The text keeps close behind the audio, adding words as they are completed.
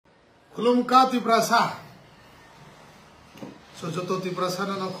Khulumka tiprasa. So joto tiprasa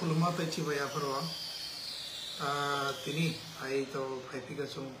na khuluma tai chi baya parwa. Tini ai to phaipika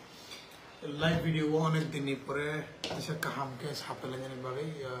sung live video onek dini pore isa kaham ke sapelanya ni bagai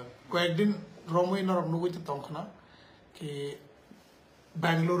koekdin romoi na romnu goi tongkhana ki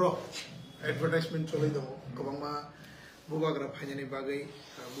Bengalore O advertisement chole do kabangma Bubagra phainai bagai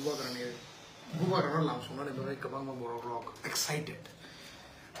Bubagra lam sungna ni bagai kabangma borok excited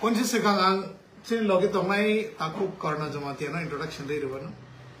konse sekang ang sin logi tongai takuk karna jamatia na introduction dei rubano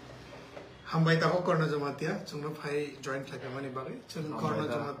hambai takuk karna jamatia chungna phai joint thakemani bagai chung karna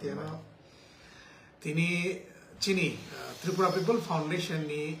jamatia na tini chini Tripura People Foundation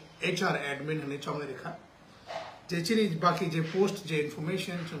ni HR admin hane chomle rekha je chini baki je post je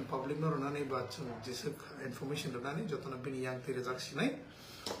information chung public no rana nei ba chung je information rana nei jotona bini yang tire jaksi nai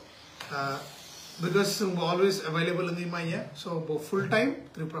because chung always available in my ya so bo full time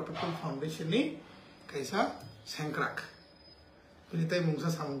Tripura People Foundation ni kaisa sangkrak bini tai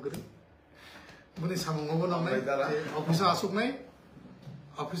mungsa samungri bini samungobo nai office asuk nai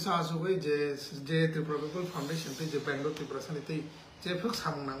office asuk je Tripura People Foundation te je Bengalore Tripura sanite je phuk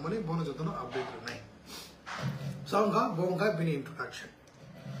samung nang mane bono jotona update nai Sangha bongga bini introduction.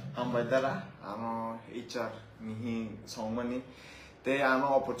 Ambaidara ano HR mihi songmani te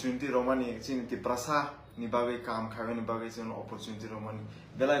ano opportunity romani chini ti prasa ni bagai kam khawe ni bagai chini opportunity romani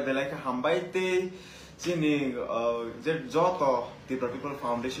belai ka hambai te chini je joto ti People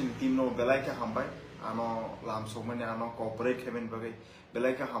Foundation team no belai ka hambai ano lam songmani ano cooperate heaven bagai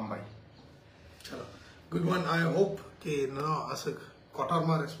belai ka hambai. Chalo good one. I hope ki no asik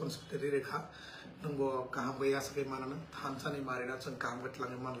kotarma responsibility rekha nunggu kaham gaya sakai mana na thansa ni marina chung kaham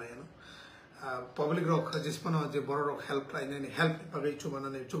gatlang man layana public rock jispana je bor rock helpline ni help bagai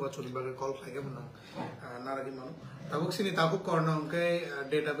chubana ni chuba chuni bagai call khaiga mana naragi manu tabuk sini tabuk korna unke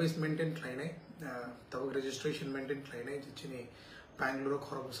database maintain khaine tabuk registration maintain khaine jichini Bengalore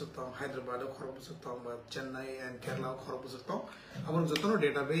khorab sakta Hyderabad khorab sakta Chennai and Kerala khorab sakta abon jotono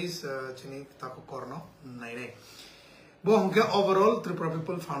database chini tabuk korna nai nai वो होंगे overall Tripura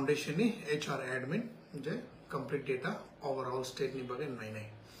People Foundation ni HR admin जे complete data overall state ni बागे नहीं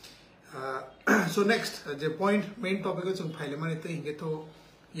नहीं so next जे point main topic है चुन file में इतने हिंगे तो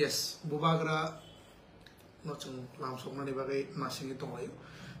yes Bubagra नो चुन लाम सोमना नि बागे नाशिंग तो आयो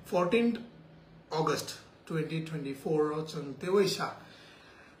 14th August 2024 और चुन तेवैसा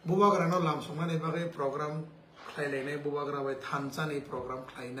Bubagra नो लाम सोमना नि बागे program खाइले ने Bubagra वाई थांसा नि program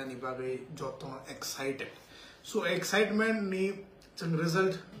खाइना नि बागे जो तो excited so excitement ni chung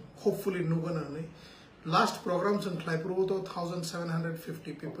result hopefully no gonna ni last program chung klai pro to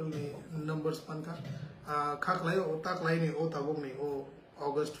 1750 people ni numbers pan ka khak lai o tak lai ni o tabok ni o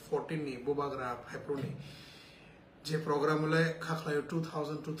August 14 ni Bubagra Hypro ni je program le khak lai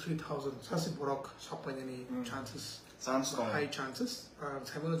 2000 to 3000 sasi borok sapanya ni chances high chances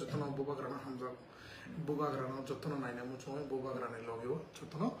saimona jotona Bubagra na hamza Bubagra na jotona naina mu chong Bubagra na logyo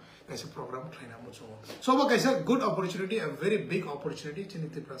jotona kaise program thaina mu chong so ba kaise good opportunity a very big opportunity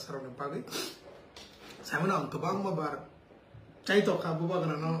chiniti prasar ne pagai saimona ang tobang ma bar chai to ka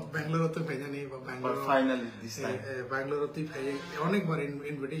Bubagra na Bengalore to phaina ni Bengalore finally this time Bengalore ti phai onek bar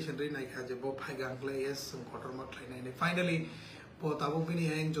invitation ri nai kha je bo phai gangle yes quarter ma thaina ni finally bo tabo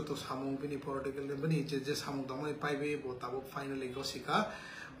bini ain joto samung bini political bini je samung damai paibe bo tabo finally gosika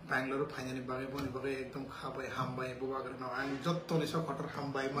Bengalore phainai ni bagai boni bagai ekdom khabai hambai Bubagra na ang jotto ni sa quarter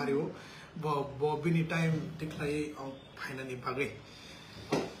hambai mario bo bini time tiklai ang phainai ni bagai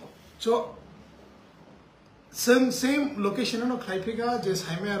so same location no khlaipiga je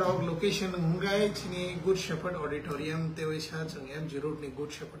saime rog location hungai chini Good Shepherd Auditorium tewaisa chung MG Road ni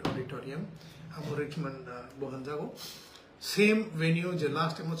Good Shepherd Auditorium amo Richmond bohanjago same venue je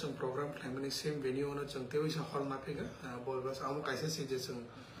last time chung program khlaimani same venue no chung tewaisa hall na pega bolbas amo kaise se je chung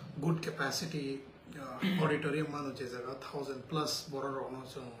good capacity auditorium manu je jaga 1000 plus boror no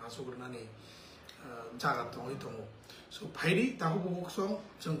chung asugurna ni jaga tongi tongo so phairi tahu bok song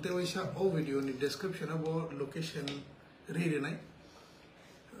chung tewaisa o video ni description abo location re nai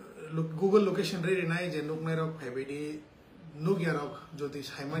Google location re nai je nuk nai rok phaibedi nugia rok jodi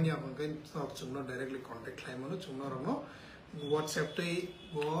saimania bangken tok chung no directly contact lai manu chung no rok no WhatsApp te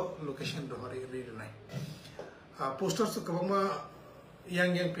go location dohari re nai posters kabama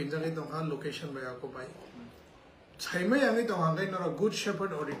yang pinjang itu kan location bayar aku baik. Saya yang itu hangai nara Good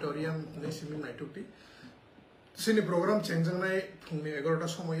Shepherd Auditorium ni sini naik tukti. Sini program cenjang naik pungni 11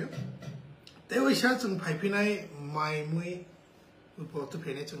 semuanya. Tapi saya ceng phainai mai mui upo tu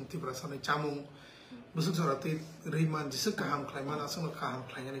phainai ceng ti prasana camung busuk sorati riman jisuk kaham klaiman asung kaham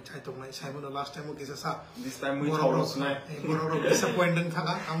klaiman ni chai tongnai Simon last time kisa sa this time we thauros nai bororo disappointed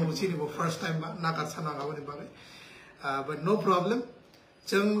thanga amu chini bo first time ba nakat sana ga bani bagai but no problem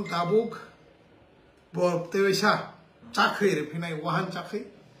jeng tabuk bo tewisa chakhai re phinai wahan chakhai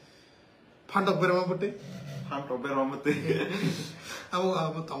phandok berama bote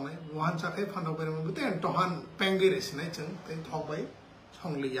amu tongnai wahan chakhai phandok berama bote and tohan pengi re sinai jeng te thok bai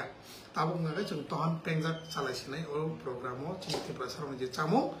chongliya tabuk ngagai jeng tohan pengjak salai sinai o programo chini prasarong je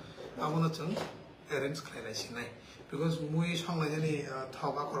chamo amono jeng arrange khlailai sinai because mui songlai ni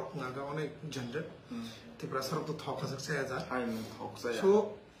thoka korok ngaga onek gender te prasarong to thoka sak saya ja so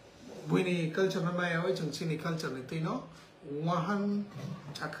buini culture na mai oi jeng chini culture ni tino wahan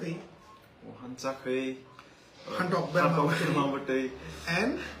chakhai handok berma bote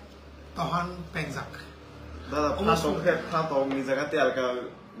and tohan pengjak dada phatok ni jaga te alka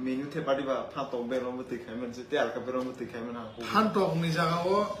menu the party ba phatok berom bote khaiman se te alka berom bote khaiman ha phantok ni jaga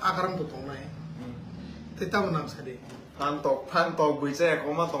o akaram to tongnai te tam nam sadi phantok buise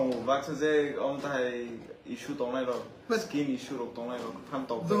koma tong bak se om tai issue tongnai ro skin issue ro tongnai ro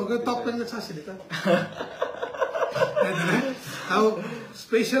phantok do ge top pen cha sili ta how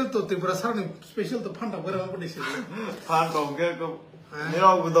special to te brasar ni special to phantok berma bote sili phantok ge ko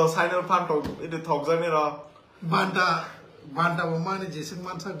niro do final phantok it thok ja niro banta bo mane jesek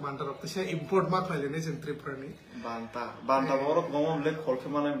mansak banta ro tse import ma khaile ne jeng tripura ni banta borok gomom le kholke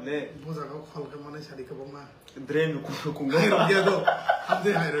mane le boja ga kholke mane sadi ka boma drain ku hai ro ya do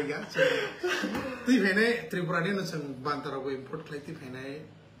abde hai ro ya ti phene tripura ni no jeng banta ro import khlai ti phene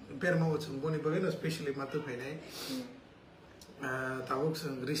perma o jeng boni bagai no specially ma tu phene tabuk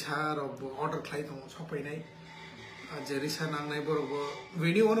jeng risa ro order khlai tong sopai nai je risa nangnai borok bo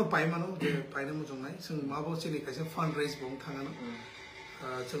video ono paimano je paina mo jongnai sing mabo chini kaisa fundraise bong thangano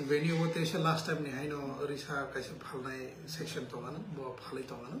jeng venue bo te last time ni haino risa kaisa phalnai section tongano bo phalai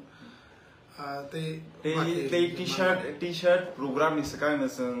tongano te t-shirt program ni sakang na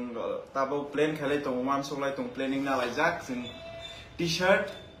sing tabo plan khalai tong man soklai tong planning na lai jak sing t-shirt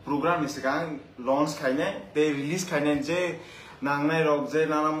program ni sakang launch khaine te release khaine je nangnai rok je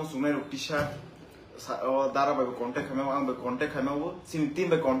nana mo sungai rok t-shirt dara by contact sin team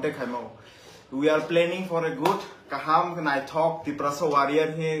by contact we are planning for a good kaham nai talk the prasa warrior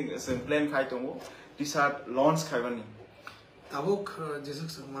he sem plan khai tongo t-shirt launch khaibani tabuk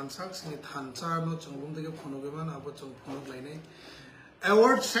jesuk mansak sini thancha no chungbum de phono geman abo chung phono lainai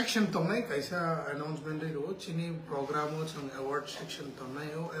award section tongnai kaisa announcement ro chini program o chung award section tongnai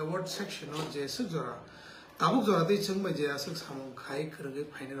o award section o jesuk jora tabuk jora de chung ba je asuk samung khai khurge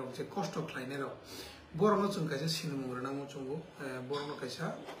phaine ro je cost of line ro borno chung kaisa sinumur na mo chungo borno kaisa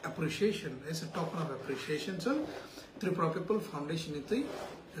appreciation as a token of appreciation chung Tripura People Foundation ite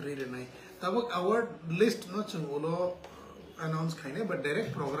really nai tabuk award list no chung ulo announce khaine but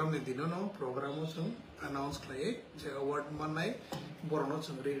direct program ni dino no program o chung announce khlai je award manai borno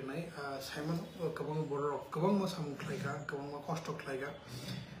chung really nai Simon kabang borno kabang mo samung khlai ka kabang mo cost of khlai ka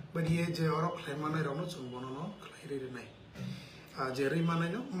but ye je oro khlai manai ro no chung bono no khlai really nai Jerry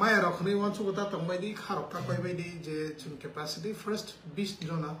Manano, my Rockney wants to go that on by the Haraka by the capacity. First, beast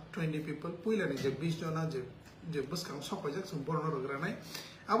Jonah, 20 people, Puilan is a beast Jonah, the Buskam Sopajaks and Borno Granite.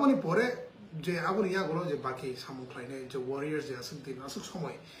 Aboni Pore, J. Aboniagolo, the Baki, some Kleine, the Warriors, the Asanti, Nasuk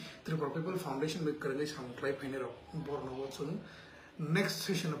Somai, Tripura People Foundation with currently some Clay Painter of Borno Watson. Next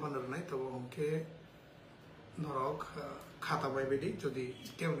session upon the night of Onke Norok, Kata by Bedi, to the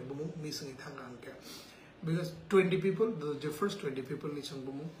Kevin missing it Hanganka. Because 20 people, the first 20 people ni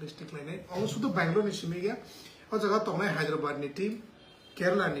Changbumu district line. Also the Bangalore ni Shimiga, or jaga Tongai Hyderabad ni team,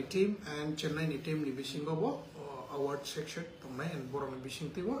 Kerala ni team, and Chennai ni team ni Bishingobo award section Tongai and Boron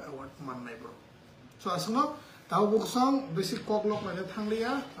Bishing Tigo award Manai bro. So asano tao buksang basic cocklock na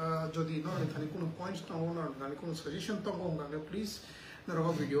thanglia jodi no thani kuno points to or gani kuno suggestion to go please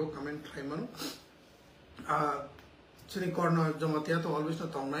naro video comment thaimanu Chini corner Jomatia to always no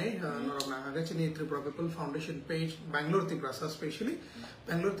tongnai, Norana, Chini Tripura People Foundation page, Bangalore Tibrasa specially,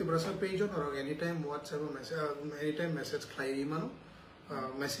 Bangalore Tibrasa page or anytime WhatsApp message, anytime message Klaimano,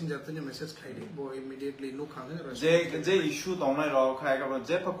 messenger to the message Klaidi, boy immediately look on the J issue tongnai rock, Hikaba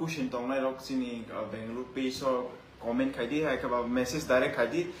Jepa cushion tongnai rock Chini Bangalore page or comment Kaidi, Hikaba message direct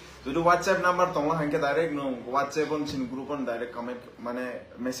Kaidi, to do WhatsApp number Tonga Hanka direct no, WhatsApp on Chin group on direct comment,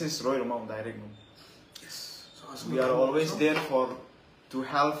 message Royal Mount direct no. We are always there to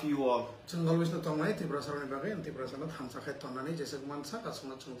help you all. Chung always no tongai Tripura Sarani Bagai and Tripura Sana Hansakai Tonani, Jesek Mansak, as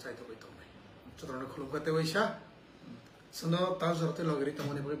soon as Chung Sai to be Tomai. Children of Kulukatewisha. So no Taz of the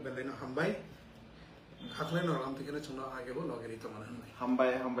Logaritamoni Belena Hambai. Hatlen or Antikana Chuna Agabo Logaritamani.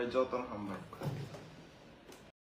 Hambai Joton Hambai.